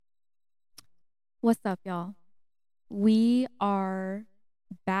What's up, y'all? We are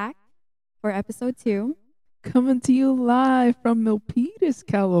back for episode 2. Coming to you live from Milpitas,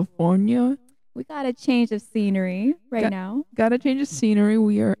 California. We got a change of scenery right Got- now. Gotta change the scenery.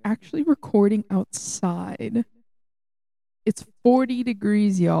 We are actually recording outside. It's 40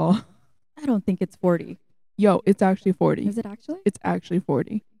 degrees, y'all. I don't think it's 40. Yo, it's actually 40. Is it actually? It's actually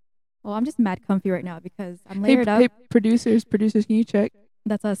 40. Well, I'm just mad comfy right now because I'm Hey, layered up. hey, producers, can you check?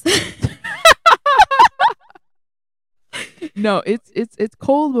 That's us. No, it's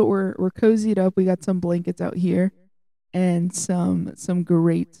cold, but we're cozied up. We got some blankets out here and some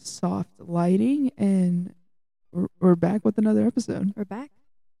great soft lighting, and we're back with another episode. We're back.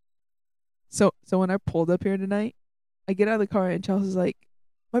 So when I pulled up here tonight, I get out of the car and Chelsea's like,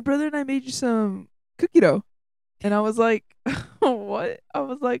 "My brother and I made you some cookie dough," and I was like, "What?" I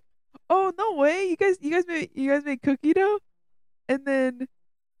was like, "Oh, no way! You guys made cookie dough?" And then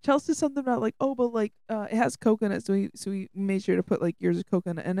Chelsea something about like, "Oh, but like it has coconut, so we made sure to put like years of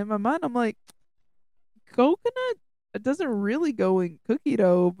coconut." And in my mind, I'm like, coconut, it doesn't really go in cookie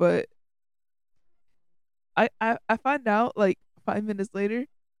dough, but I find out like 5 minutes later,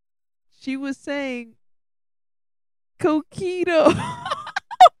 she was saying coquito.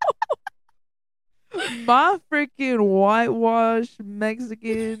 My freaking whitewashed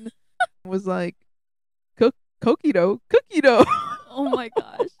Mexican was like, cookie dough. Oh my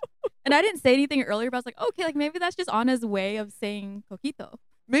gosh. And I didn't say anything earlier, but I was like, okay, like maybe that's just Anna's way of saying coquito.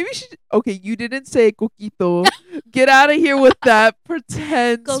 Maybe she. Okay, you didn't say coquito. Get out of here with that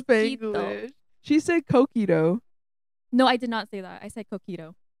pretend Coquito. Spanglish. She said coquito. No, I did not say that. I said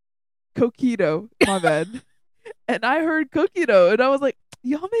coquito. Coquito. My bad. And I heard coquito, and I was like,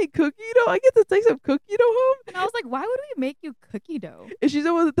 y'all made cookie dough? I get to take some cookie dough home? And I was like, why would we make you cookie dough? And she's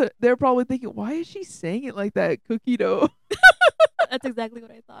the one that they're probably thinking, why is she saying it like that? Cookie dough. That's exactly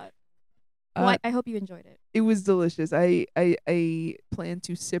what I thought. Well, I hope you enjoyed it. It was delicious. I plan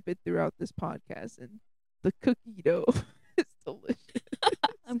to sip it throughout this podcast, and the cookie dough is delicious.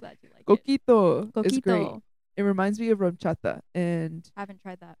 I'm glad you like it. Coquito is great. Coquito. It reminds me of ranchata, and Haven't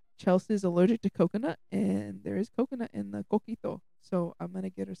tried that. Chelsea's allergic to coconut, and there is coconut in the coquito, so I'm gonna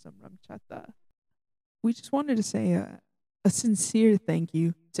get her some ranchata. We just wanted to say a sincere thank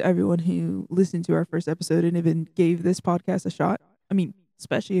you to everyone who listened to our first episode and even gave this podcast a shot. I mean,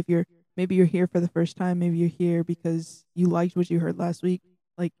 especially if maybe you're here for the first time, maybe you're here because you liked what you heard last week.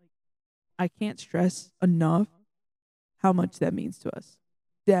 Like, I can't stress enough how much that means to us.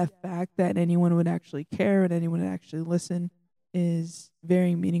 The fact that anyone would actually care and anyone would actually listen is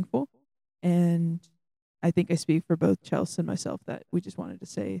very meaningful. And I think I speak for both Chelsea and myself that we just wanted to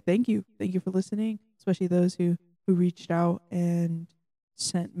say thank you. Thank you for listening, especially those who reached out and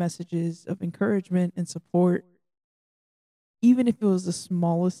sent messages of encouragement and support. Even if it was the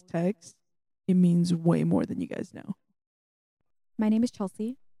smallest text, it means way more than you guys know. My name is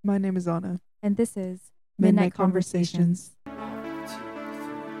Chelsea, My name is Anna. and this is Midnight Conversations.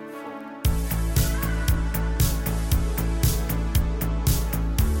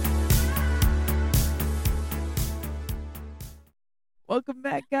 Welcome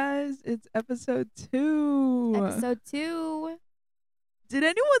back, guys. It's episode 2. Episode 2. Did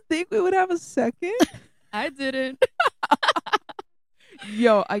anyone think we would have a second? I didn't.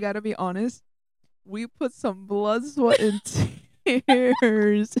 Yo, I gotta be honest. We put some blood, sweat, and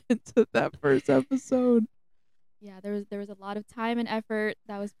tears into that first episode. Yeah, there was a lot of time and effort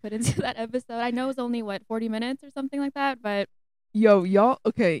that was put into that episode. I know it was only 40 minutes or something like that, but Yo, y'all.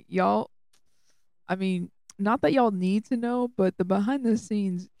 I mean, not that y'all need to know, but the behind the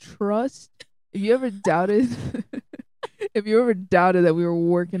scenes trust. If you ever doubted, that we were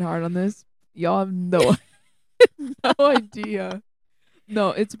working hard on this, y'all have no idea.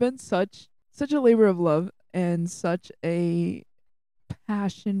 No, it's been such a labor of love and such a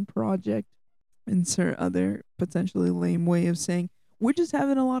passion project. Insert other potentially lame way of saying we're just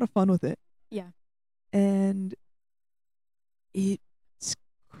having a lot of fun with it. yeah. And it's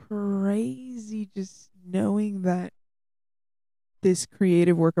crazy just knowing that this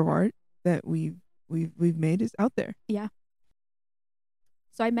creative work of art that we've made is out there. Yeah.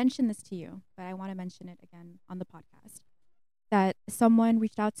 So I mentioned this to you, but I want to mention it again on the podcast. That someone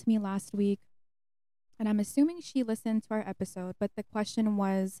reached out to me last week, and I'm assuming she listened to our episode, but the question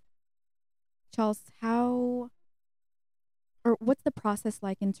was, Charles, what's the process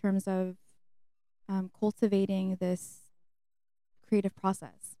like in terms of cultivating this creative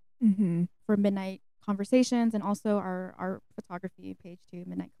process Mm-hmm. for Midnight Conversations and also our photography page too,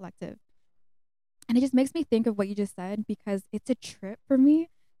 Midnight Collective. And it just makes me think of what you just said, because it's a trip for me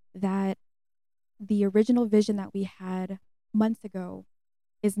that the original vision that we had months ago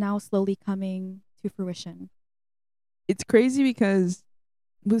is now slowly coming to fruition. It's crazy because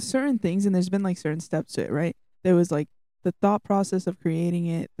with certain things, and there's been like certain steps to it, right? There was like the thought process of creating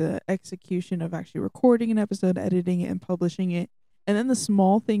it, the execution of actually recording an episode, editing it, and publishing it, and then the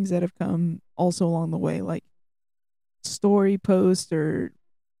small things that have come also along the way, like story posts or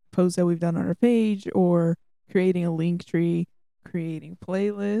posts that we've done on our page, or creating a link tree, creating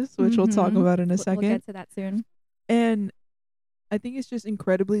playlists, which we'll talk Mhm. about in a We'll second. get to that soon. And I think it's just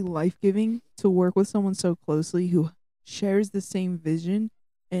incredibly life giving to work with someone so closely who shares the same vision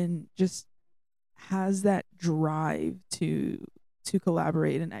and just has that drive to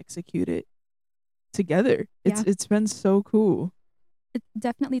collaborate and execute it together. Yeah. It's been so cool. It's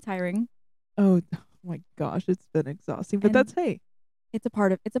definitely tiring. Oh my gosh, it's been exhausting. But And that's hey, it's a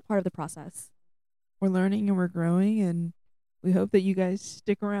part of the process. we're learning and we're growing, and we hope that you guys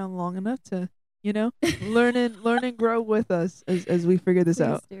stick around long enough to, learn and grow with us as we figure this Please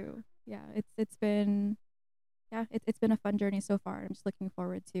out. do. Yeah, it's been it's been a fun journey so far. I'm just looking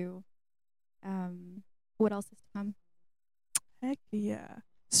forward to what else is to come. Heck yeah.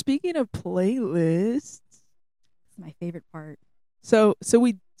 Speaking of playlists, It's my favorite part. so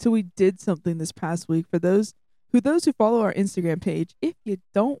we did something this past week for those who follow our Instagram page. If you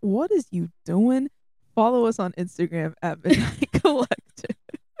don't, what is you doing? Follow us on Instagram at Midnight Collective.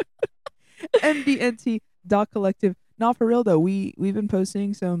 MDNT.collective. Not for real though. We've been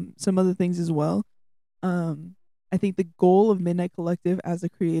posting some other things as well. I think the goal of Midnight Collective as a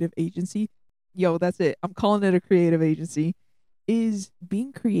creative agency, that's it. I'm calling it a creative agency, is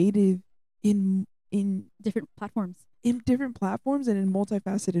being creative in Different platforms. different platforms and in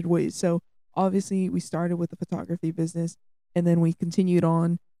multifaceted ways. So obviously we started with the photography business, and then we continued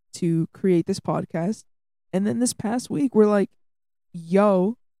on to create this podcast. And then this past week we're like,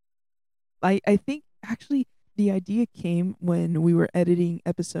 I think actually the idea came when we were editing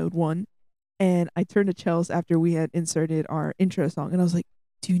episode 1, and I turned to Chels after we had inserted our intro song, and I was like,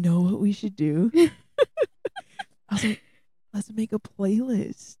 do you know what we should do? I was like, let's make a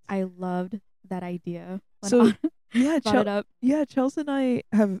playlist. I loved that idea. So yeah, brought it up. Yeah, Chelsea and I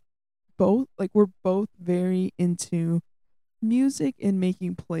have we're both very into music and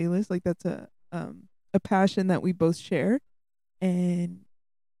making playlists. Like that's a passion that we both share, and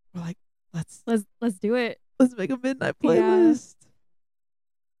we're like, let's do it. let's make a midnight Yeah. playlist.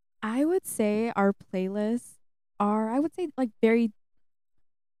 I would say our playlists are like very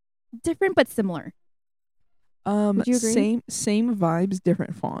different but similar. Would you agree? Same vibes,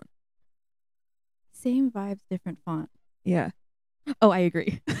 different font. Same vibes, different font. Yeah. Oh, I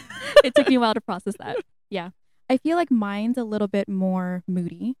agree. It took me a while to process that. Yeah. I feel like mine's a little bit more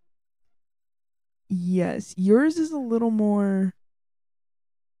moody. Yes, yours is a little more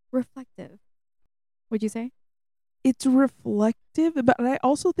reflective. Would you say? It's reflective, but I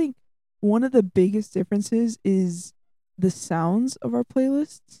also think one of the biggest differences is the sounds of our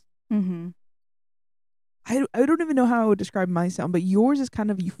playlists. Mm-hmm. I don't even know how I would describe my sound, but yours is kind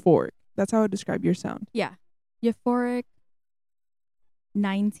of euphoric. That's how I would describe your sound. Yeah. Euphoric,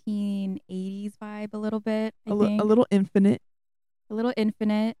 1980s vibe a little bit, I think. A little infinite. A little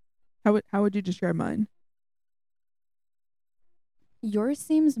infinite. How would you describe mine? Yours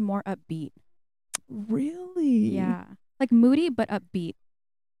seems more upbeat. Really? Yeah. Like moody but upbeat.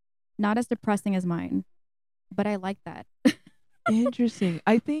 Not as depressing as mine. But I like that. Interesting.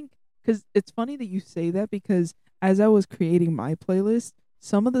 I think because it's funny that you say that, because as I was creating my playlist,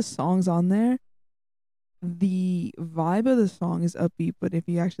 some of the songs on there, the vibe of the song is upbeat, but if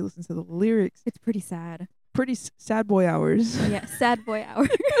you actually listen to the lyrics, it's pretty sad. Pretty sad boy hours. Yeah, sad boy hours.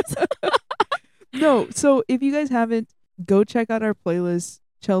 No, so if you guys haven't, go check out our playlist.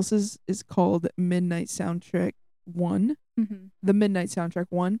 Chelsea's is called Midnight Soundtrack 1. Mm-hmm. The Midnight Soundtrack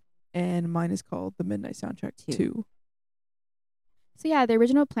 1. And mine is called The Midnight Soundtrack 2. So yeah, the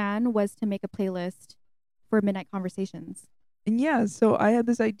original plan was to make a playlist for Midnight Conversations. And yeah, so I had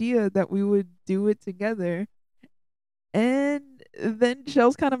this idea that we would do it together. And then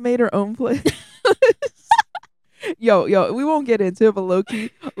Chels kind of made her own playlist. Yo, we won't get into it, but low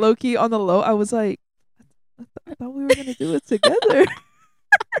key on the low, I was like, I thought we were gonna do it together.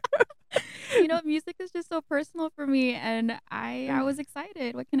 You know, music is just so personal for me, and I was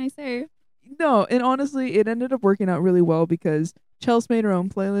excited. What can I say? No, and honestly, it ended up working out really well because Chels made her own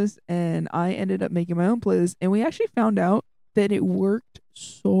playlist, and I ended up making my own playlist, and we actually found out that it worked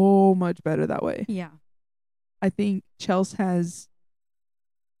so much better that way. Yeah. I think Chels has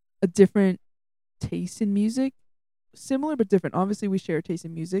a different taste in music. Similar but different. Obviously, we share a taste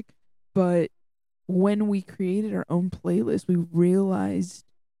in music, but when we created our own playlist, we realized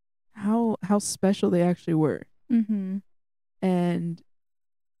how special they actually were. Mm-hmm. And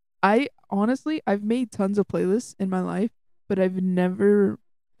I honestly, I've made tons of playlists in my life, but I've never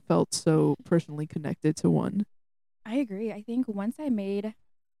felt so personally connected to one. I agree. I think once I made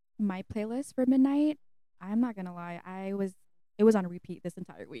my playlist for midnight, I'm not gonna lie, it was on repeat this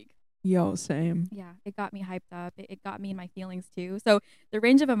entire week. Yo, same. Yeah, it got me hyped up. It got me in my feelings too. So the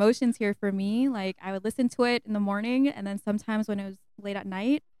range of emotions here for me, like I would listen to it in the morning, and then sometimes when it was late at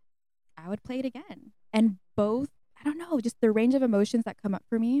night, I would play it again. And both, I don't know, just the range of emotions that come up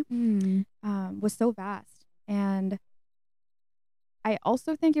for me Mm. was so vast. And I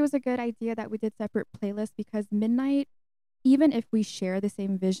also think it was a good idea that we did separate playlists because midnight, even if we share the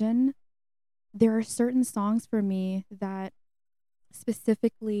same vision, there are certain songs for me that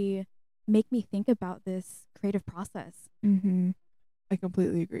specifically make me think about this creative process. Mhm. I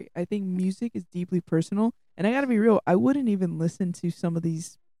completely agree. I think music is deeply personal, and I got to be real, I wouldn't even listen to some of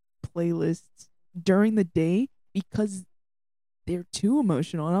these playlists during the day because they're too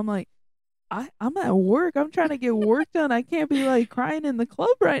emotional. And I'm like, I'm at work. I'm trying to get work done. I can't be like crying in the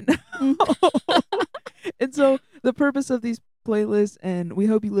club right Mm. now. And so the purpose of these playlists, and we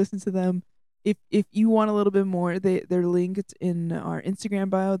hope you listen to them. If you want a little bit more, they're linked in our Instagram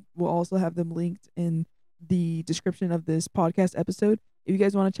bio. We'll also have them linked in the description of this podcast episode. If you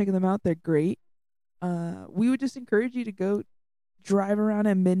guys want to check them out, they're great. We would just encourage you to go drive around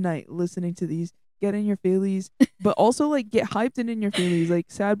at midnight listening to these, get in your feelies, but also like get hyped and in your feelies,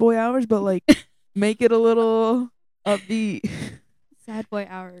 like sad boy hours, but like make it a little upbeat. Sad boy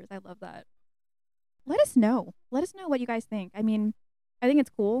hours. I love that. Let us know. Let us know what you guys think. I mean, I think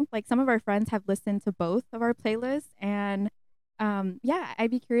it's cool. Like some of our friends have listened to both of our playlists, and yeah, I'd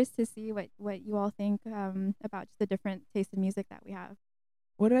be curious to see what you all think about just the different taste in music that we have.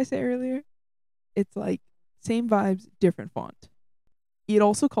 What did I say earlier? It's like same vibes, different font. It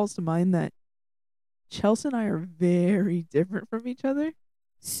also calls to mind that Chelsea and I are very different from each other,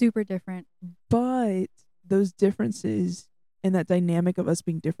 Super different. but those differences and that dynamic of us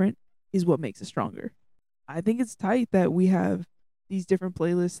being different is what makes us stronger. I think it's tight that we have these different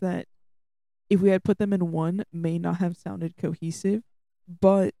playlists that if we had put them in one may not have sounded cohesive,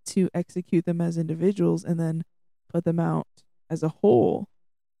 but to execute them as individuals and then put them out as a whole,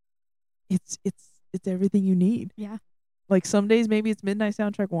 it's everything you need. Yeah. Like some days maybe it's Midnight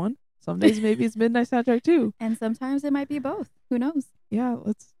Soundtrack 1, some days maybe it's Midnight Soundtrack 2. And sometimes it might be both. Who knows? Yeah,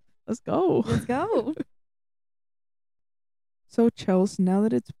 let's go. Let's go. So Chelsea, now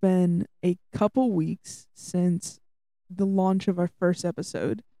that it's been a couple weeks since the launch of our first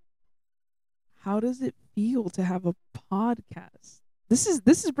episode, how does it feel to have a podcast? This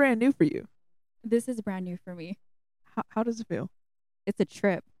is brand new for you. This is brand new for me. How does it feel? It's a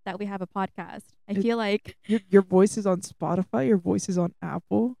trip that we have a podcast. I It- feel like Your voice is on Spotify, your voice is on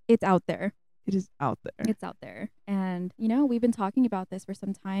Apple. it's out there. It is out there. It's out there. And, you know, we've been talking about this for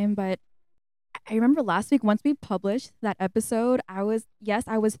some time, but I remember last week, once we published that episode, I was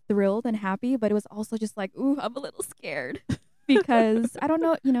thrilled and happy, but it was also just like, ooh, I'm a little scared because I don't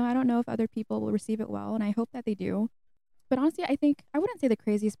know if other people will receive it well, and I hope that they do. But honestly, I think I wouldn't say the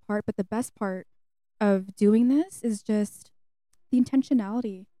craziest part, but the best part of doing this is just the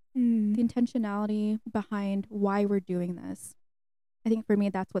intentionality, Mm. the intentionality behind why we're doing this. I think for me,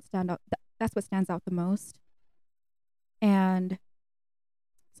 that's what stands out the most. And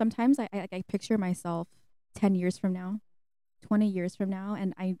sometimes I picture myself 10 years from now, 20 years from now,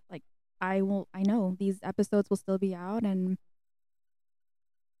 and I know these episodes will still be out, and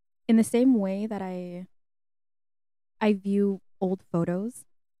in the same way that I view old photos,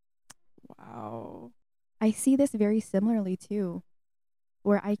 Wow. I see this very similarly too,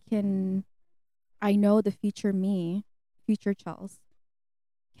 where I know the future Chels,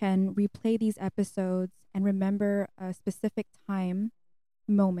 can replay these episodes and remember a specific time,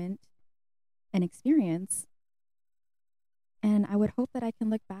 moment, and experience. And I would hope that I can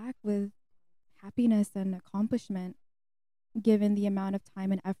look back with happiness and accomplishment given the amount of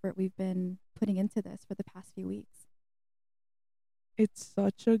time and effort we've been putting into this for the past few weeks. It's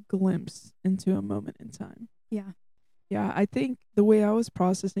such a glimpse into a moment in time. Yeah. Yeah, I think the way I was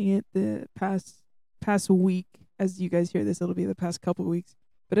processing it the past week, as you guys hear this, it'll be the past couple weeks.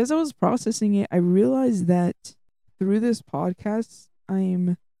 But as I was processing it, I realized that through this podcast,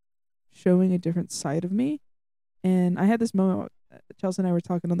 I'm showing a different side of me. And I had this moment, Chelsea and I were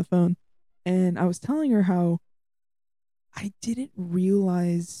talking on the phone, and I was telling her how I didn't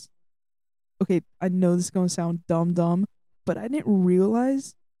realize, okay, I know this is going to sound dumb, but I didn't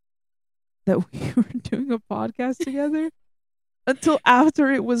realize that we were doing a podcast together until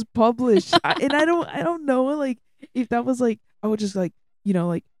after it was published. I don't know, like, if that was like, I would just like,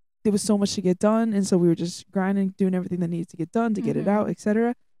 like there was so much to get done, and so we were just grinding, doing everything that needs to get done to get it out,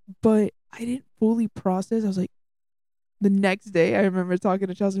 etc. But I didn't fully process. I was like, the next day, I remember talking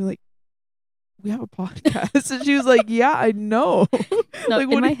to Chelsea, like, we have a podcast. And she was like, yeah, I know. No, Like, in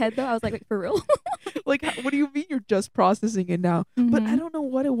what do my head though, I was like for real. like, what do you mean you're just processing it now? But I Mhm. don't know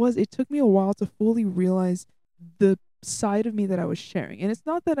what it was. It took me a while to fully realize the side of me that I was sharing. And it's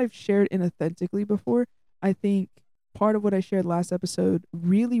not that I've shared inauthentically before. I think part of what I shared last episode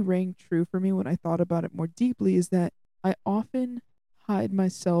really rang true for me when I thought about it more deeply is that I often hide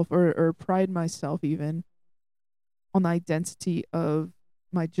myself or pride myself even on the identity of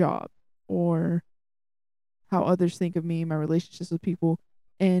my job or how others think of me, my relationships with people.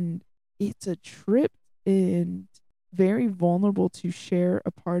 And it's a trip and very vulnerable to share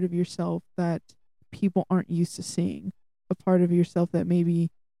a part of yourself that people aren't used to seeing, a part of yourself that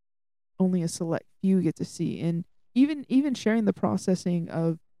maybe only a select few get to see. And even sharing the processing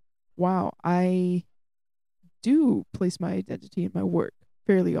of, wow, I do place my identity in my work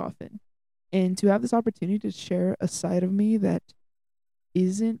fairly often. And to have this opportunity to share a side of me that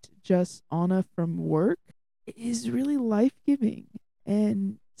isn't just Anna from work is really life giving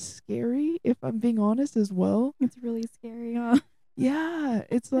and scary, if I'm being honest as well. It's really scary, huh? Yeah,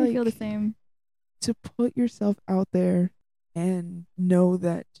 it's I feel the like same. to put yourself out there and know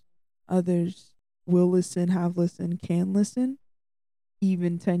that others will listen, have listened, can listen,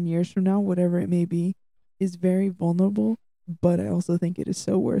 even 10 years from now, whatever it may be, is very vulnerable. But I also think it is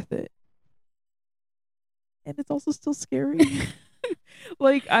so worth it. And it's also still scary.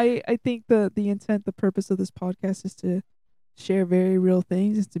 Like I think the intent, the purpose of this podcast is to share very real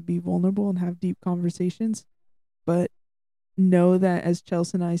things, is to be vulnerable and have deep conversations. But know that as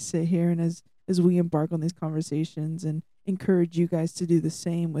Chelsea and I sit here and as we embark on these conversations and encourage you guys to do the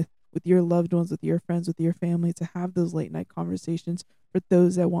same with your loved ones, with your friends, with your family, to have those late night conversations for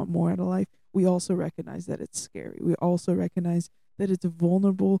those that want more out of life, we also recognize that it's scary. We also recognize that it's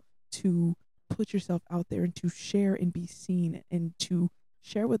vulnerable to put yourself out there and to share and be seen and to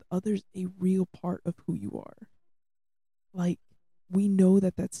share with others a real part of who you are. Like, we know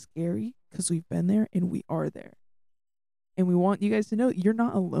that that's scary because we've been there and we are there. And we want you guys to know you're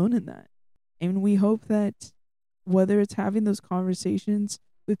not alone in that. And we hope that whether it's having those conversations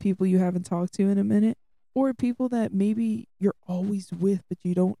with people you haven't talked to in a minute, or people that maybe you're always with, but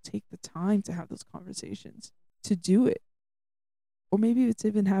you don't take the time to have those conversations to do it. Or maybe it's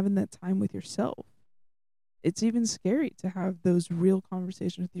even having that time with yourself. It's even scary to have those real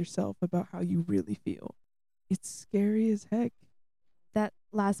conversations with yourself about how you really feel. It's scary as heck. That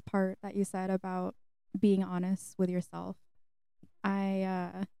last part that you said about being honest with yourself,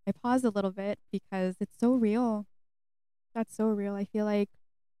 I paused a little bit because it's so real. That's so real. I feel like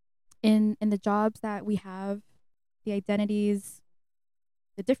in the jobs that we have, the identities,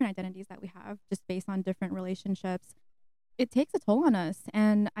 the different identities that we have, just based on different relationships, it takes a toll on us.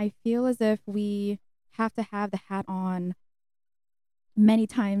 And I feel as if we have to have the hat on many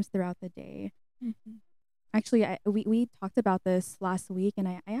times throughout the day. Mm-hmm. Actually, we talked about this last week, and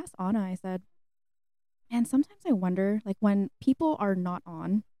I asked Anna, I said, and sometimes I wonder, like when people are not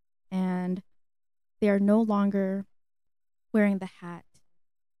on and they are no longer wearing the hat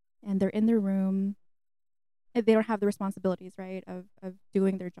and they're in their room, they don't have the responsibilities, right, of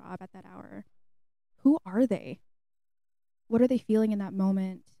doing their job at that hour. Who are they? What are they feeling in that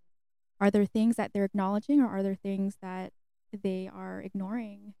moment? Are there things that they're acknowledging, or are there things that they are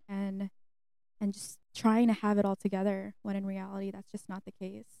ignoring and just trying to have it all together when in reality that's just not the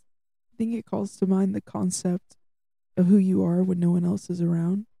case? I think it calls to mind the concept of who you are when no one else is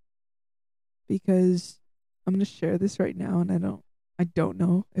around. Because I'm gonna share this right now, and I don't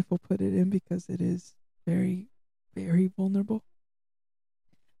know if we'll put it in because it is very, very vulnerable.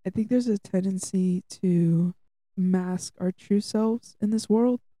 I think there's a tendency to mask our true selves in this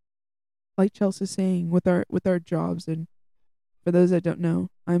world, like Chelsea's saying with our jobs. And for those that don't know,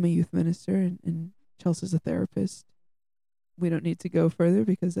 I'm a youth minister and Chelsea's a therapist. We don't need to go further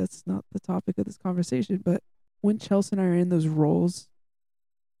because that's not the topic of this conversation. But when Chelsea and I are in those roles,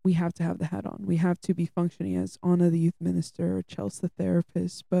 we have to have the hat on. We have to be functioning as Anna the youth minister or Chelsea the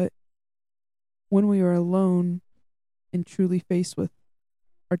therapist. But when we are alone and truly faced with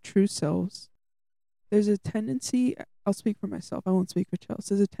our true selves, there's a tendency, I'll speak for myself, I won't speak for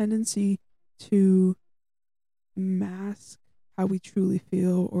Chelsea, there's a tendency to mask how we truly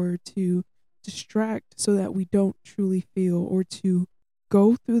feel or to distract so that we don't truly feel or to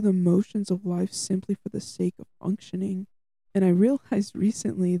go through the motions of life simply for the sake of functioning. And I realized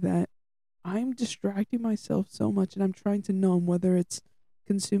recently that I'm distracting myself so much and I'm trying to numb, whether it's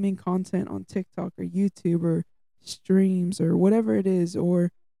consuming content on TikTok or YouTube or streams or whatever it is,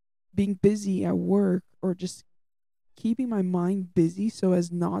 or being busy at work or just keeping my mind busy so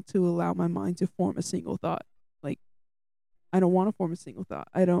as not to allow my mind to form a single thought. Like, I don't want to form a single thought.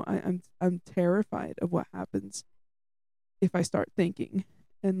 I'm terrified of what happens if I start thinking.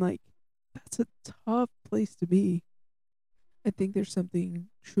 And like, that's a tough place to be. I think there's something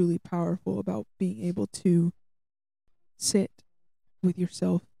truly powerful about being able to sit with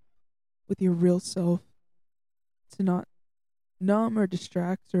yourself, with your real self, to not numb or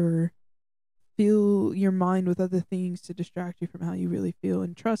distract or fill your mind with other things to distract you from how you really feel.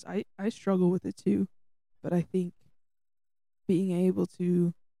 And trust, I struggle with it too. But I think being able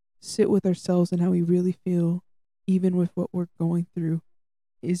to sit with ourselves and how we really feel, even with what we're going through,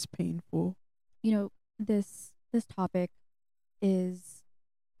 is painful. You know, this topic is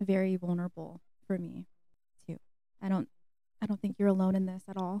very vulnerable for me too. I don't I don't think you're alone in this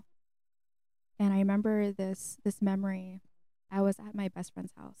at all. And I remember this memory. I was at my best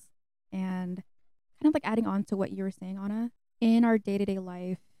friend's house, and kind of like adding on to what you were saying, Anna, in our day-to-day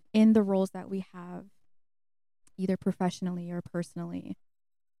life, in the roles that we have, either professionally or personally,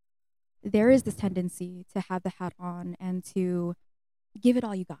 there is this tendency to have the hat on and to give it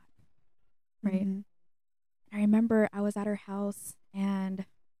all you got, right? Mm-hmm. I remember I was at her house, and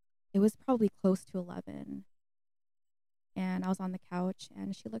it was probably close to 11, and I was on the couch,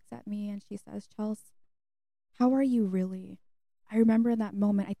 and she looks at me and she says, "Chels, how are you really?" I remember in that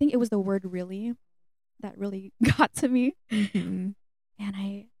moment, I think it was the word really that really got to me. Mm-hmm.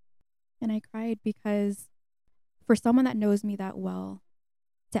 And I cried because for someone that knows me that well,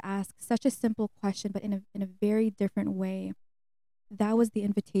 to ask such a simple question but in a very different way, that was the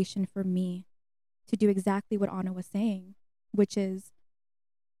invitation for me to do exactly what Anna was saying, which is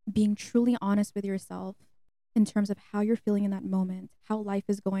being truly honest with yourself in terms of how you're feeling in that moment, how life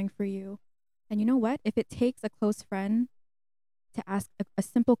is going for you. And you know what? If it takes a close friend to ask a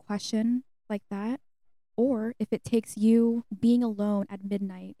simple question like that, or if it takes you being alone at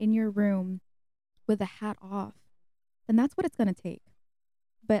midnight in your room with the hat off, then that's what it's going to take.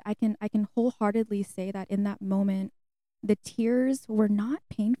 But I can wholeheartedly say that in that moment, the tears were not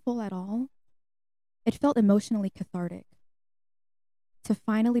painful at all. It felt emotionally cathartic to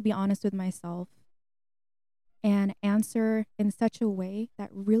finally be honest with myself and answer in such a way that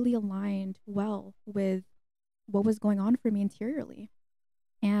really aligned well with what was going on for me interiorly.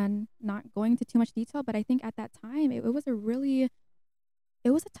 And not going into too much detail, but I think at that time it was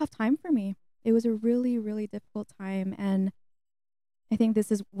a tough time for me. It was a really, really difficult time. And I think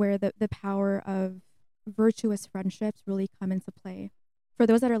this is where the power of virtuous friendships really come into play. For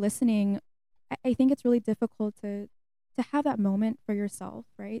those that are listening, I think it's really difficult to have that moment for yourself,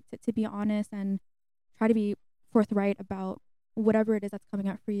 right? To be honest and try to be forthright about whatever it is that's coming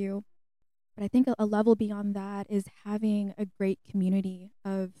up for you. But I think a level beyond that is having a great community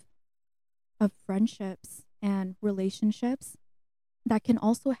of friendships and relationships that can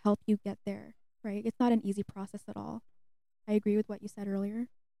also help you get there, right? It's not an easy process at all. I agree with what you said earlier,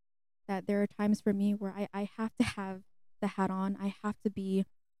 that there are times for me where I have to have the hat on. I have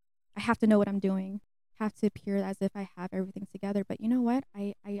to know what I'm doing, have to appear as if I have everything together. But you know what?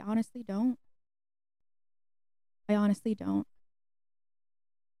 I honestly don't. I honestly don't.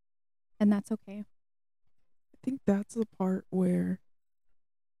 And that's okay. I think that's the part where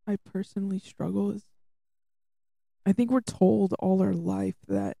I personally struggle is I think we're told all our life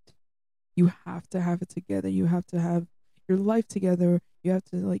that you have to have it together. You have to have your life together. You have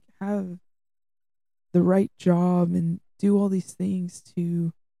to like have the right job and do all these things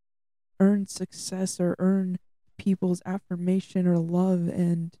to earn success or earn people's affirmation or love.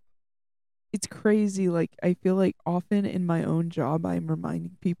 And it's crazy. Like, I feel like often in my own job, I'm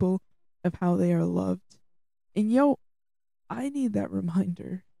reminding people of how they are loved. And I need that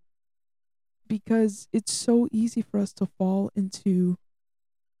reminder because it's so easy for us to fall into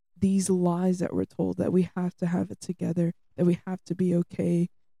these lies that we're told that we have to have it together, that we have to be okay,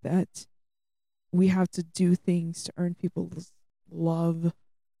 that we have to do things to earn people's love.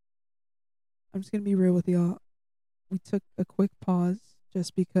 I'm just going to be real with y'all. We took a quick pause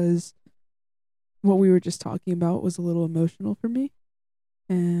just because what we were just talking about was a little emotional for me.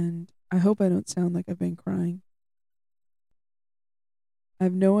 And I hope I don't sound like I've been crying. I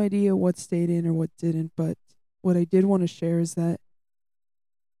have no idea what stayed in or what didn't, but what I did want to share is that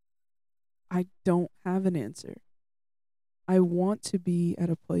I don't have an answer. I want to be at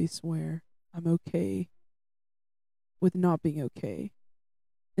a place where I'm okay with not being okay.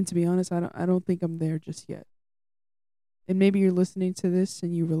 And to be honest, I don't think I'm there just yet. And maybe you're listening to this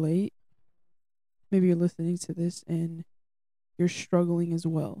and you relate. Maybe you're listening to this and you're struggling as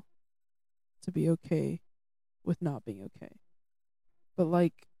well to be okay with not being okay. But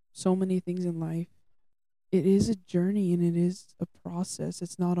like so many things in life, it is a journey and it is a process.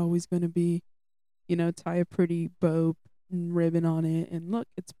 It's not always going to be, tie a pretty bow and ribbon on it and look,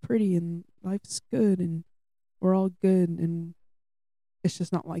 it's pretty and life's good and we're all good. And it's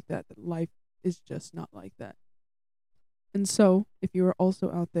just not like that. That life is just not like that. And so, if you are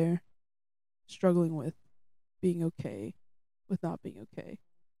also out there struggling with being okay, with not being okay,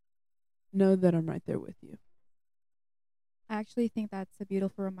 know that I'm right there with you. I actually think that's a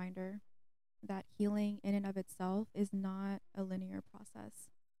beautiful reminder that healing in and of itself is not a linear process.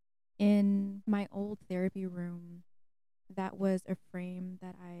 In my old therapy room, that was a frame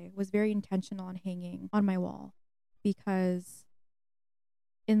that I was very intentional on hanging on my wall because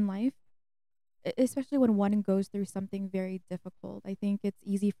in life, especially when one goes through something very difficult, I think it's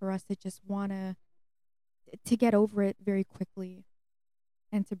easy for us to just want to get over it very quickly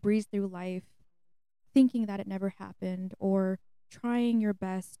and to breeze through life thinking that it never happened or trying your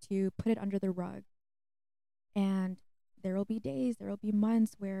best to put it under the rug. And there will be days, there will be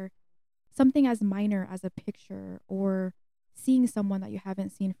months where something as minor as a picture or seeing someone that you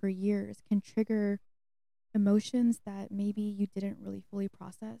haven't seen for years can trigger emotions that maybe you didn't really fully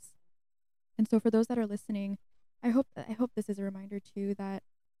process. And so for those that are listening, I hope this is a reminder too that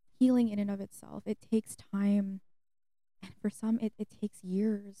healing in and of itself, it takes time. And for some it takes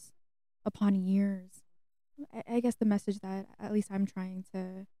years upon years. I guess the message that at least I'm trying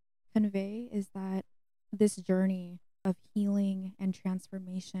to convey is that this journey of healing and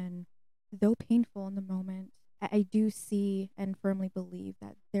transformation, though painful in the moment, I do see and firmly believe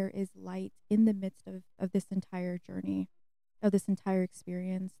that there is light in the midst of this entire journey, of this entire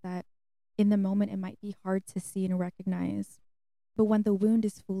experience, that in the moment it might be hard to see and recognize. But when the wound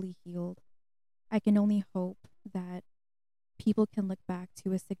is fully healed, I can only hope that people can look back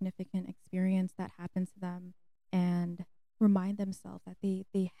to a significant experience that happened to them and remind themselves that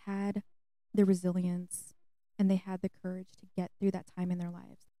they had the resilience and they had the courage to get through that time in their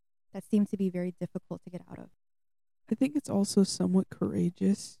lives that seemed to be very difficult to get out of. I think it's also somewhat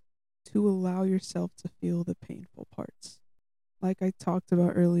courageous to allow yourself to feel the painful parts. Like I talked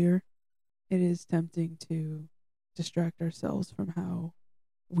about earlier, it is tempting to distract ourselves from how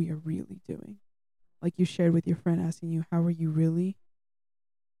we are really doing. Like you shared with your friend asking you, how are you really?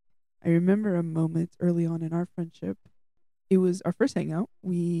 I remember a moment early on in our friendship. It was our first hangout.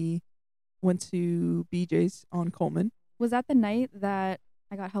 We went to BJ's on Coleman. Was that the night that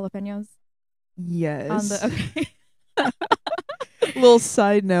I got jalapenos on Yes. the okay? Little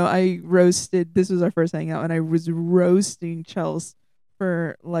side note, this was our first hangout and I was roasting Chels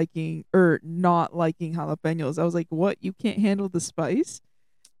for liking or not liking jalapenos. I was like, what? You can't handle the spice?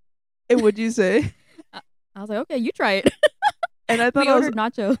 And what'd you say? I was like, okay, you try it. And I thought we ordered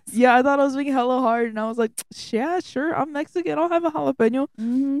nachos. Yeah, I thought I was being hella hard, and I was like, yeah, sure, I'm Mexican. I'll have a jalapeno.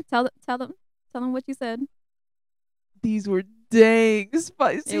 Tell them what you said. These were dang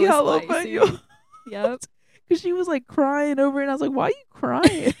spicy jalapeno. Yep. Because she was like crying over it, and I was like, why are you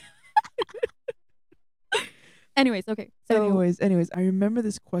crying? Anyways, okay. So anyways, I remember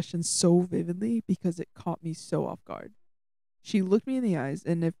this question so vividly because it caught me so off guard. She looked me in the eyes,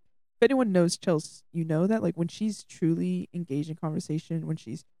 and if anyone knows Chelsea, you know that like when she's truly engaged in conversation, when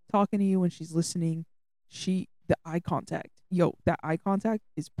she's talking to you, when she's listening, the eye contact, that eye contact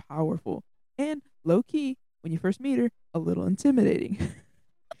is powerful and low key when you first meet her, a little intimidating.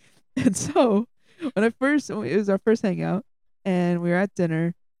 And so it was our first hangout, and we were at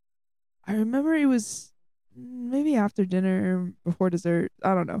dinner. I remember it was maybe after dinner, before dessert.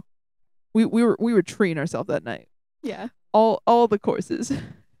 I don't know. We were treating ourselves that night. Yeah. All the courses.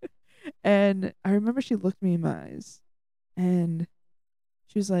 And I remember she looked me in my eyes and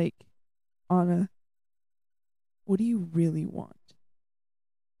she was like, Anna, what do you really want?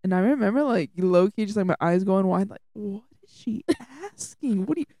 And I remember like low key just like my eyes going wide, like, what is she asking?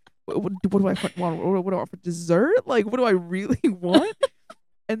 What do I want? What do I want for dessert? Like, what do I really want?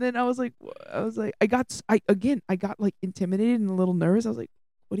 And then I was like, I got like intimidated and a little nervous. I was like,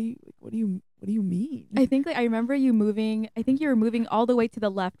 what do you mean? I think I remember you moving. I think you were moving all the way to the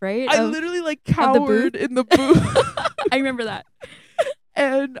left, right? I literally like cowered in the booth. I remember that.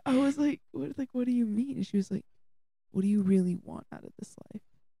 And I was like, what do you mean? And she was like, what do you really want out of this life?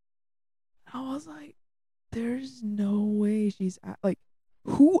 And I was like, there's no way she's like,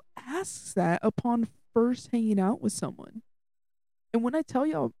 who asks that upon first hanging out with someone? And when I tell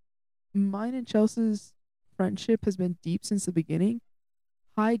y'all, mine and Chelsea's friendship has been deep since the beginning.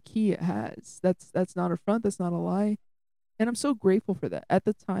 High key, it has. That's not a front. That's not a lie. And I'm so grateful for that. At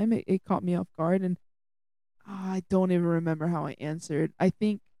the time, it caught me off guard, and I don't even remember how I answered. I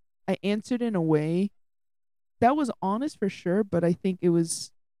think I answered in a way that was honest for sure, but I think it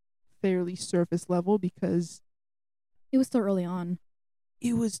was fairly surface level because It was still early on.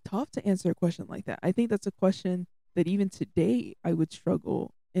 it was tough to answer a question like that. I think that's a question that even today I would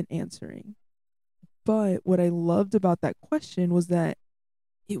struggle in answering. But what I loved about that question was that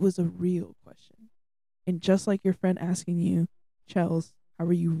it was a real question. And just like your friend asking you, Chels, how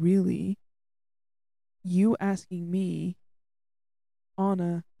are you really? You asking me,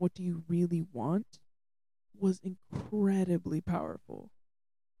 Anna, what do you really want? Was incredibly powerful.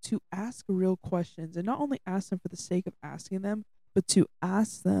 To ask real questions and not only ask them for the sake of asking them, but to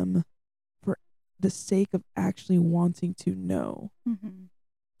ask them for the sake of actually wanting to know, Mm-hmm.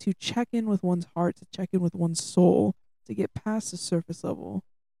 to check in with one's heart, to check in with one's soul, to get past the surface level.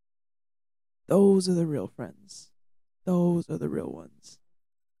 Those are the real friends. Those are the real ones.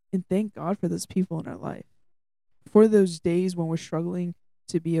 And thank God for those people in our life. For those days when we're struggling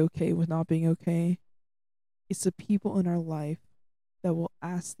to be okay with not being okay, it's the people in our life that will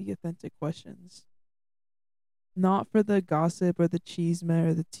ask the authentic questions. Not for the gossip or the chisme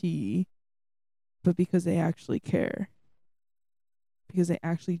or the tea, but because they actually care. Because they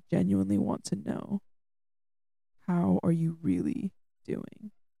actually genuinely want to know, how are you really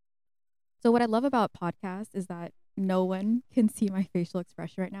doing? So what I love about podcasts is that no one can see my facial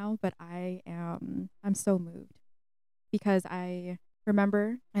expression right now, but I'm so moved because I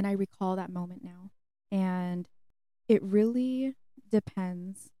remember and I recall that moment now. And it really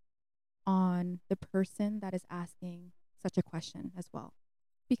depends on the person that is asking such a question as well.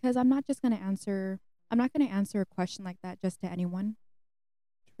 Because I'm not going to answer a question like that just to anyone.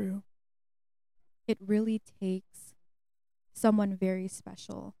 True. It really takes someone very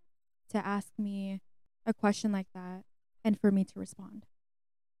special to ask me a question like that and for me to respond.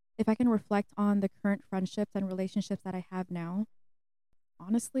 If I can reflect on the current friendships and relationships that I have now,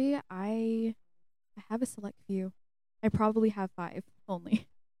 honestly, I have a select few. I probably have 5 only.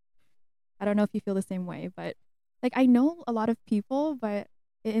 I don't know if you feel the same way, but like I know a lot of people, but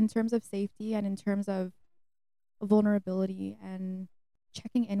in terms of safety and in terms of vulnerability and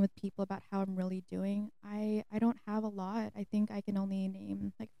checking in with people about how I'm really doing, I don't have a lot. I think I can only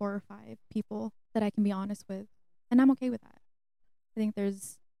name like 4 or 5 people that I can be honest with, and I'm okay with that. I think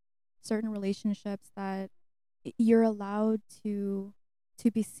there's certain relationships that you're allowed to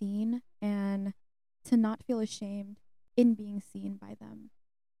be seen and to not feel ashamed in being seen by them.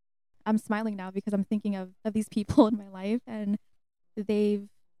 I'm smiling now because I'm thinking of these people in my life, and they've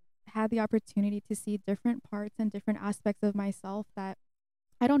had the opportunity to see different parts and different aspects of myself that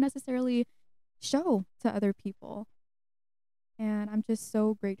I don't necessarily show to other people. And I'm just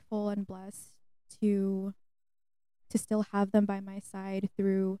so grateful and blessed to to still have them by my side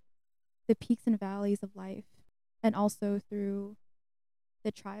through the peaks and valleys of life, and also through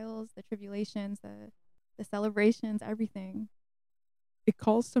the trials, the tribulations, the celebrations, everything. It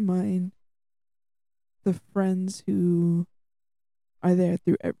calls to mind the friends who are there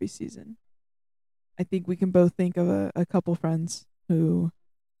through every season. I think we can both think of a couple friends who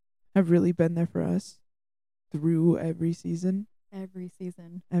have really been there for us through every season. Every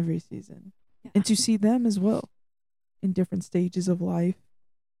season. Every season. Yeah. And to see them as well in different stages of life,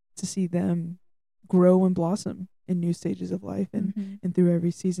 to see them grow and blossom in new stages of life Mhm. and through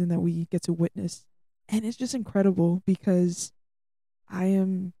every season that we get to witness. And it's just incredible because I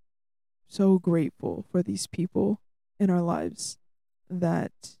am so grateful for these people in our lives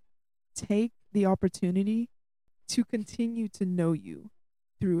that take the opportunity to continue to know you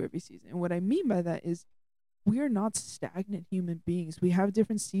through every season. And what I mean by that is we are not stagnant human beings. We have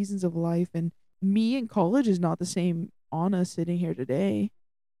different seasons of life, and me in college is not the same Anna sitting here today.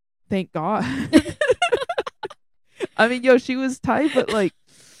 Thank God. I mean, yo, she was tight, but like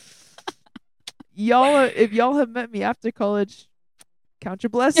if y'all have met me after college, count your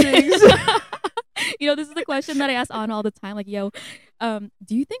blessings. You know, this is a question that I ask Anna all the time. Like, yo,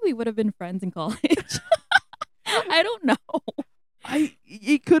 do you think we would have been friends in college? I don't know.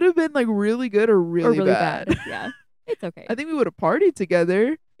 It could have been like really good or really, bad. Yeah, it's okay. I think we would have partied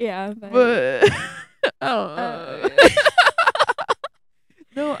together, Yeah, but I don't know. uh,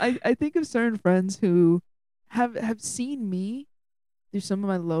 No, I think of certain friends who have seen me through some of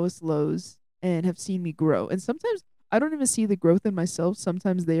my lowest lows and have seen me grow. And sometimes I don't even see the growth in myself.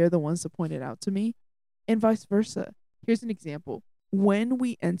 Sometimes they are the ones to point it out to me, and vice versa. Here's an example. When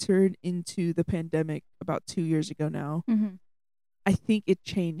we entered into the pandemic about 2 years ago now, mhm, I think it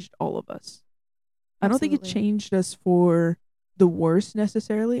changed all of us. I don't think it absolutely. changed us for the worse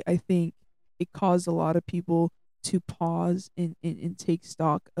necessarily. I think it caused a lot of people to pause and take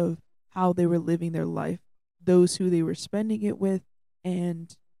stock of how they were living their life, those who they were spending it with,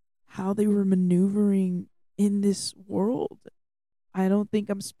 and how they were maneuvering in this world. I don't think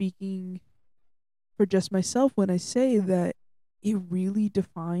I'm speaking for just myself when I say that it really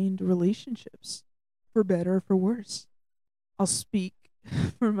defined relationships for better or for worse. I'll speak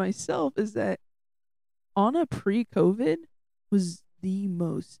for myself is that Anna pre-COVID was the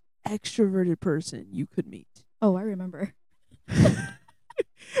most extroverted person you could meet. Oh, I remember.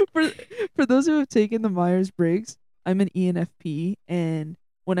 for for those who have taken the Myers-Briggs, I'm an ENFP, and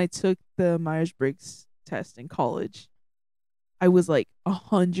when I took the Myers-Briggs test in college, I was like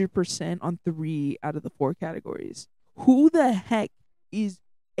 100% on 3 out of the 4 categories. Who the heck is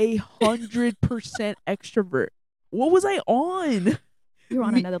 100% extrovert? What was I on? You're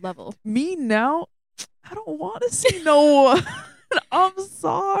on Me, another level. me now, I don't want to see no one. I'm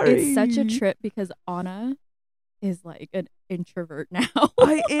sorry. It's such a trip because Anna is like an introvert now.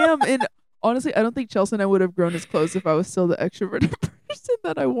 I am, and honestly, I don't think Chelsea and I would have grown as close if I was still the extroverted person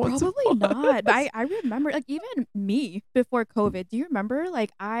that I once Probably was. not. But I remember like even me before COVID. Do you remember?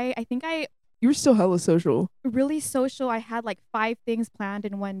 Like I think I You were still hella social. really social. I had like 5 things planned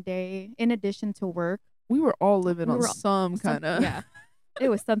in one day in addition to work. We were all living We on were some kind of. yeah. It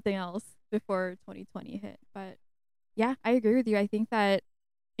was something else before 2020 hit. But yeah, I agree with you. I think that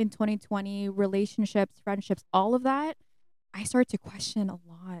in 2020, relationships, friendships, all of that, I started to question a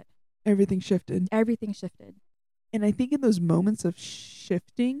lot. Everything shifted. Everything shifted. And I think in those moments of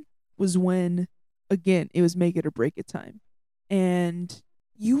shifting was when, again, it was make it or break it time. And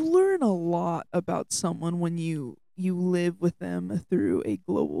you learn a lot about someone when you live with them through a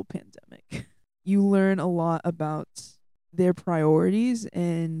global pandemic. You learn a lot about their priorities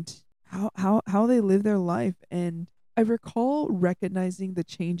and how they live their life. And I recall recognizing the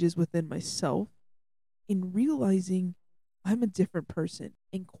changes within myself and realizing I'm a different person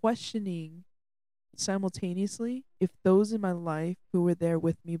and questioning simultaneously if those in my life who were there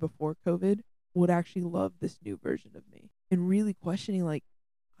with me before COVID would actually love this new version of me, and really questioning like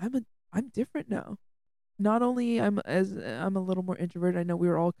I'm different now. Not only I'm a little more introverted. I know we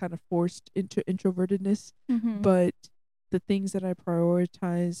were all kind of forced into introvertedness, Mm-hmm. but the things that I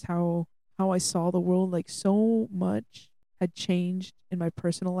prioritize, how I saw the world, like so much had changed in my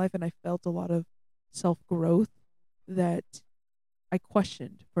personal life, and I felt a lot of self growth that I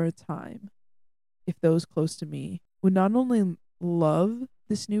questioned for a time if those close to me would not only love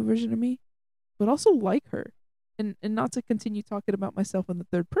this new version of me, but also like her. And not to continue talking about myself in the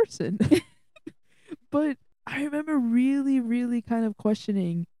third person, but I remember really, really kind of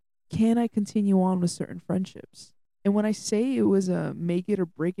questioning, can I continue on with certain friendships? And when I say it was a make it or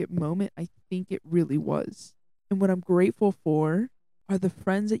break it moment, I think it really was. And what I'm grateful for are the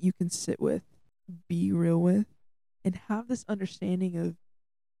friends that you can sit with, be real with, and have this understanding of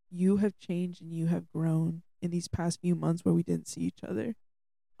you have changed and you have grown in these past few months where we didn't see each other.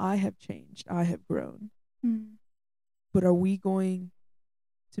 I have changed. I have grown. Mm. But are we going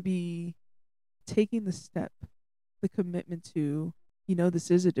to be taking the step, the commitment to, this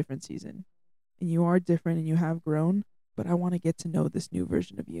is a different season and you are different and you have grown, but I want to get to know this new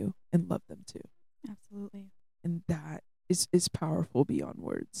version of you and love them too. Absolutely. And that is powerful beyond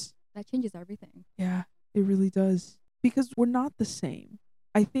words. That changes everything. Yeah, it really does. Because we're not the same.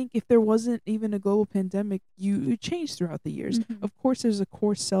 I think if there wasn't even a global pandemic, you change throughout the years. Mhm. Of course, there's a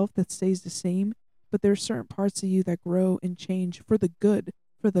core self that stays the same, but there are certain parts of you that grow and change for the good,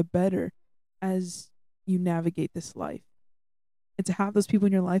 for the better, as you navigate this life. And to have those people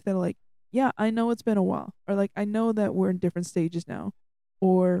in your life that are like, yeah, I know it's been a while, or like, I know that we're in different stages now,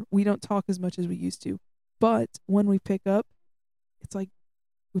 or we don't talk as much as we used to. But when we pick up, it's like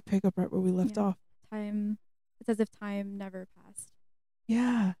we pick up right where we left Yeah. off. Time. It's as if time never passed.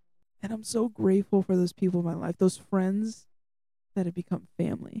 Yeah. And I'm so grateful for those people in my life, those friends that have become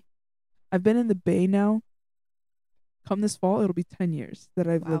family. I've been in the Bay now. Come this fall, it'll be 10 years that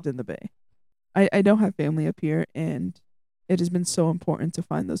I've Wow. lived in the Bay. I don't have family up here, and it has been so important to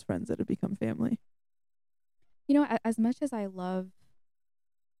find those friends that have become family. You know, as much as I love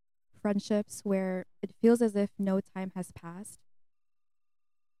friendships where it feels as if no time has passed,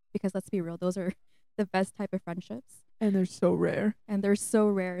 because let's be real, those are the best type of friendships. And they're so rare. And they're so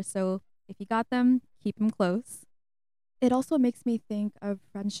rare. So if you got them, keep them close. It also makes me think of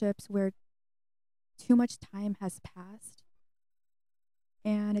friendships where too much time has passed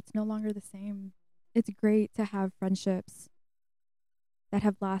and it's no longer the same. It's great to have friendships that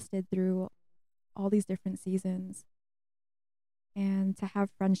have lasted through all these different seasons and to have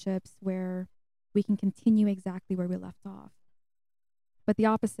friendships where we can continue exactly where we left off. But the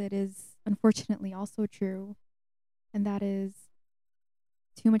opposite is unfortunately also true, and that is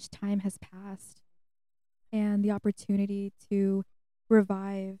too much time has passed and the opportunity to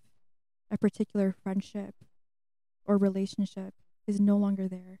revive a particular friendship or relationship is no longer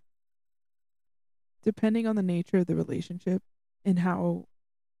there. Depending on the nature of the relationship and how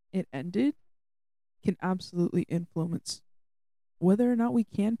it ended, can absolutely influence whether or not we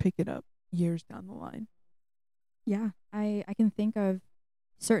can pick it up years down the line. Yeah, I can think of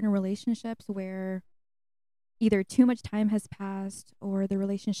certain relationships where either too much time has passed or the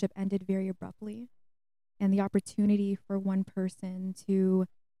relationship ended very abruptly, and the opportunity for one person to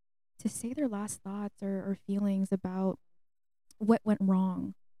say their last thoughts or feelings about what went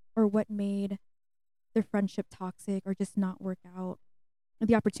wrong or what made the friendship toxic or just not work out.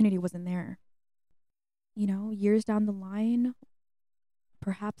 The opportunity wasn't there. You know, years down the line,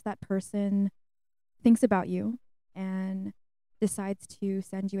 perhaps that person thinks about you and decides to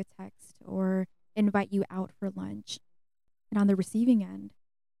send you a text or invite you out for lunch. And on the receiving end,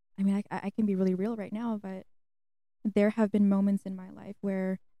 I mean, I can be really real right now, but there have been moments in my life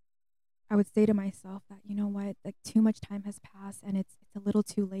where I would say to myself that, you know what, like too much time has passed and it's a little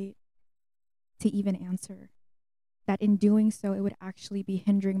too late to even answer. That in doing so, it would actually be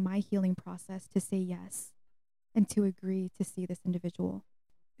hindering my healing process to say yes and to agree to see this individual.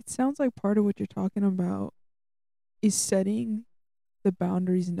 It sounds like part of what you're talking about is setting the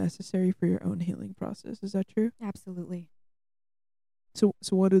boundaries necessary for your own healing process. Is that true? Absolutely. So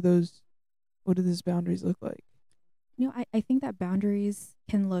what do those boundaries look like? You know, I think that boundaries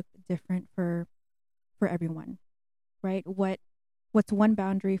can look different for everyone, right? What's one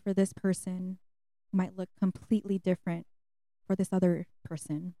boundary for this person might look completely different for this other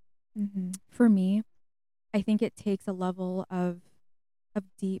person. Mm-hmm. For me, I think it takes a level of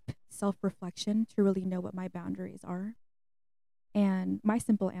deep self-reflection to really know what my boundaries are. And my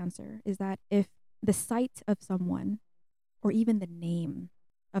simple answer is that if the sight of someone or even the name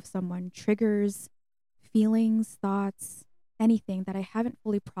of someone triggers feelings, thoughts, anything that I haven't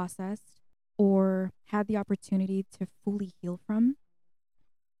fully processed or had the opportunity to fully heal from,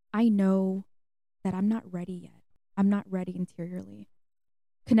 I know that I'm not ready yet. I'm not ready interiorly.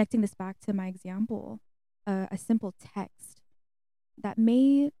 Connecting this back to my example, a simple text that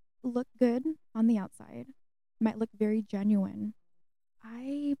may look good on the outside, might look very genuine.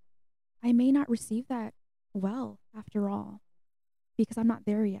 I I may not receive that well after all because I'm not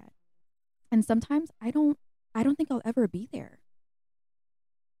there yet. And sometimes I don't think I'll ever be there.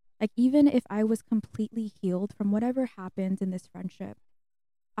 Like even if I was completely healed from whatever happened in this friendship,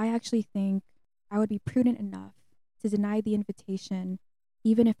 I actually think I would be prudent enough to deny the invitation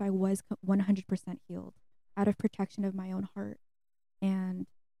even if I was 100% healed out of protection of my own heart and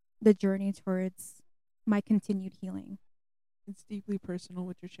the journey towards my continued healing. It's deeply personal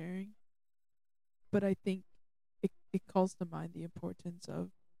what you're sharing, but I think it calls to mind the importance of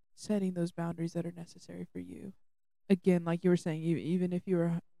setting those boundaries that are necessary for you. Again, like you were saying, even if you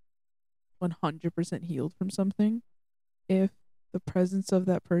were 100% healed from something, if the presence of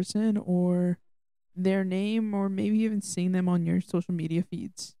that person or their name or maybe even seeing them on your social media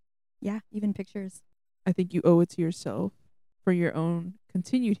feeds, Yeah, even pictures. I think you owe it to yourself for your own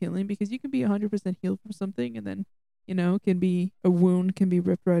continued healing, because you can be 100% healed from something and then, can be a wound can be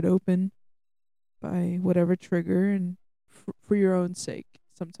ripped right open by whatever trigger. And for your own sake,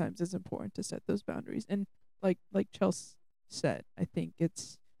 sometimes it's important to set those boundaries. And like Chelsea said, I think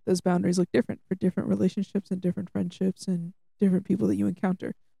it's those boundaries look different for different relationships and different friendships and different people that you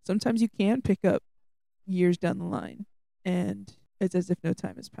encounter. Sometimes you can pick up years down the line and it's as if no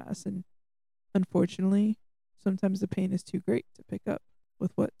time has passed. And unfortunately, sometimes the pain is too great to pick up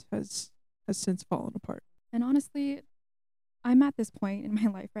with what has since fallen apart. And honestly, I'm at this point in my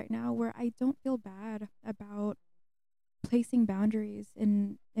life right now where I don't feel bad about placing boundaries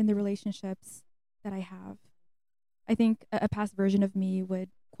in the relationships that I have. I think a past version of me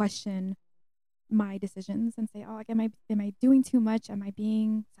would question my decisions and say, "Oh, like am I doing too much? Am I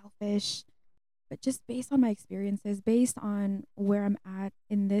being selfish?" But just based on my experiences, based on where I'm at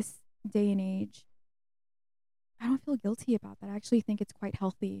in this day and age, I don't feel guilty about that. I actually think it's quite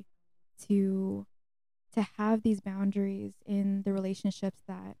healthy to to have these boundaries in the relationships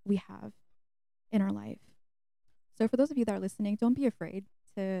that we have in our life. So for those of you that are listening, don't be afraid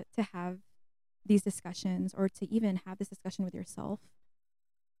to have these discussions or to even have this discussion with yourself,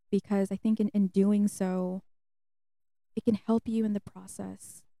 because I think in doing so, it can help you in the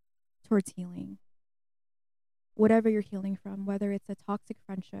process towards healing. Whatever you're healing from, whether it's a toxic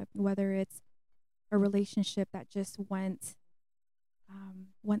friendship, whether it's a relationship that just went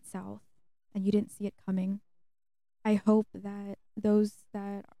south and you didn't see it coming. I hope that those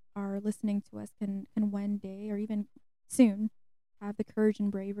that are listening to us can one day or even soon have the courage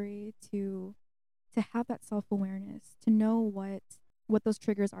and bravery to have that self-awareness, to know what those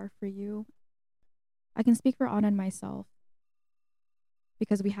triggers are for you. I can speak for Anna and myself.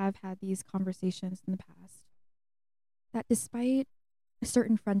 because we have had these conversations in the past, that despite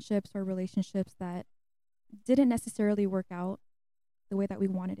certain friendships or relationships that didn't necessarily work out the way that we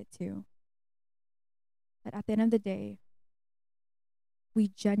wanted it to, that at the end of the day, we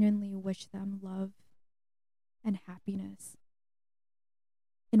genuinely wish them love and happiness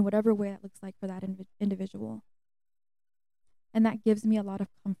in whatever way that looks like for that individual. And that gives me a lot of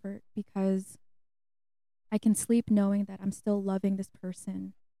comfort because I can sleep knowing that I'm still loving this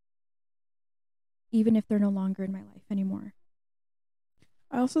person, even if they're no longer in my life anymore.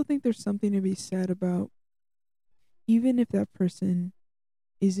 I also think there's something to be said about even if that person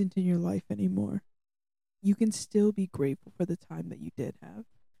isn't in your life anymore, you can still be grateful for the time that you did have.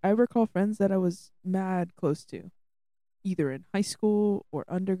 I recall friends that I was mad close to, either in high school or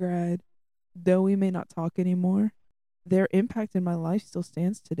undergrad. Though we may not talk anymore, their impact in my life still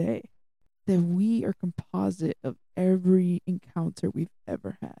stands today. That we are composite of every encounter we've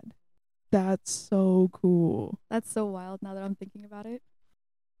ever had. That's so cool. That's so wild now that I'm thinking about it.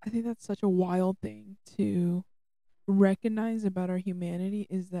 I think that's such a wild thing to recognize about our humanity,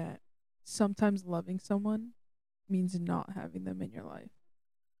 is that sometimes loving someone means not having them in your life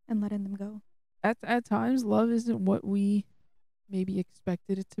and letting them go. At times, love isn't what we maybe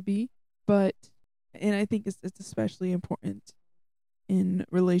expected it to be, but and I think it's especially important in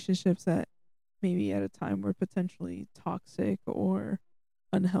relationships that maybe at a time were potentially toxic or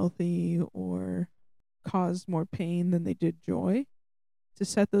unhealthy or caused more pain than they did joy, to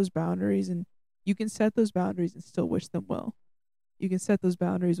set those boundaries. And you can set those boundaries and still wish them well. You can set those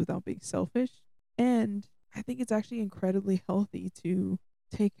boundaries without being selfish. And I think it's actually incredibly healthy to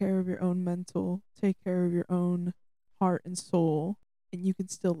take care of your own mental, take care of your own heart and soul, and you can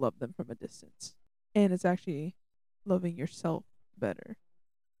still love them from a distance. And it's actually loving yourself better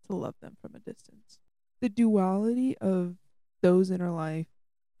to love them from a distance. The duality of those in our life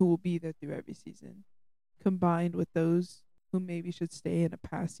who will be there through every season, combined with those who maybe should stay in a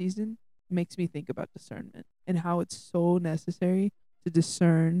past season, makes me think about discernment and how it's so necessary to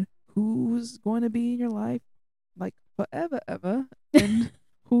discern who's going to be in your life like forever ever and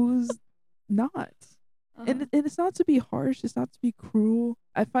who's not. And it's not to be harsh, it's not to be cruel.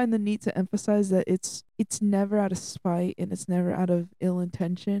 I find the need to emphasize that it's never out of spite and it's never out of ill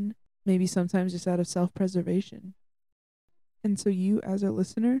intention. Maybe sometimes just out of self-preservation. And so you, as a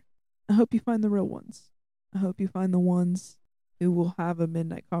listener, I hope you find the real ones. I hope you find the ones who will have a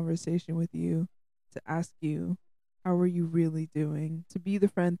midnight conversation with you to ask you, how are you really doing? To be the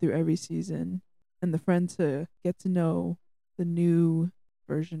friend through every season and the friend to get to know the new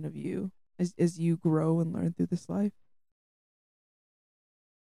version of you as you grow and learn through this life.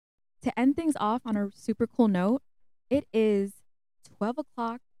 To end things off on a super cool note, it is 12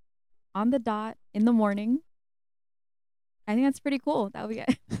 o'clock on the dot in the morning. I think that's pretty cool that we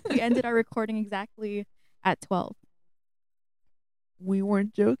ended our recording exactly at 12. We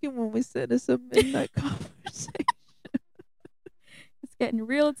weren't joking when we said it's a midnight conversation. It's getting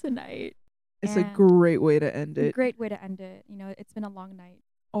real tonight. It's a great way to end it. Great way to end it. You know, it's been a long night.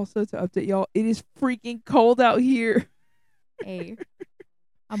 Also, to update y'all, it is freaking cold out here. Hey,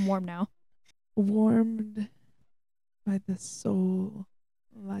 I'm warm now. Warmed by the soul,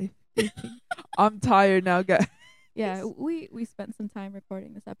 life giving. I'm tired now, guys. Yeah, we spent some time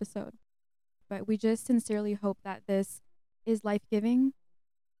recording this episode, but we just sincerely hope that this is life-giving.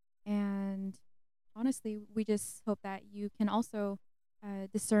 And honestly, we just hope that you can also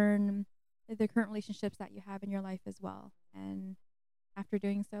discern the current relationships that you have in your life as well. And after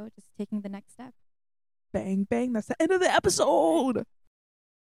doing so, just taking the next step. Bang, bang. That's the end of the episode.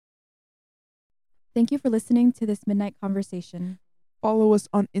 Thank you for listening to this Midnight Conversation. Follow us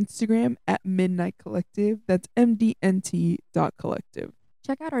on Instagram at Midnight Collective. That's MDNT.collective.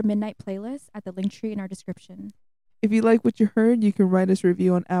 Check out our Midnight playlist at the link tree in our description. If you like what you heard, you can write us a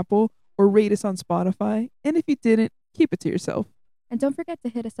review on Apple or rate us on Spotify. And if you didn't, keep it to yourself. And don't forget to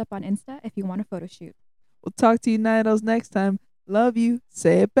hit us up on Insta if you want a photo shoot. We'll talk to you night owls next time. Love you.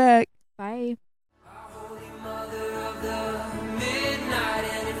 Say it back. Bye.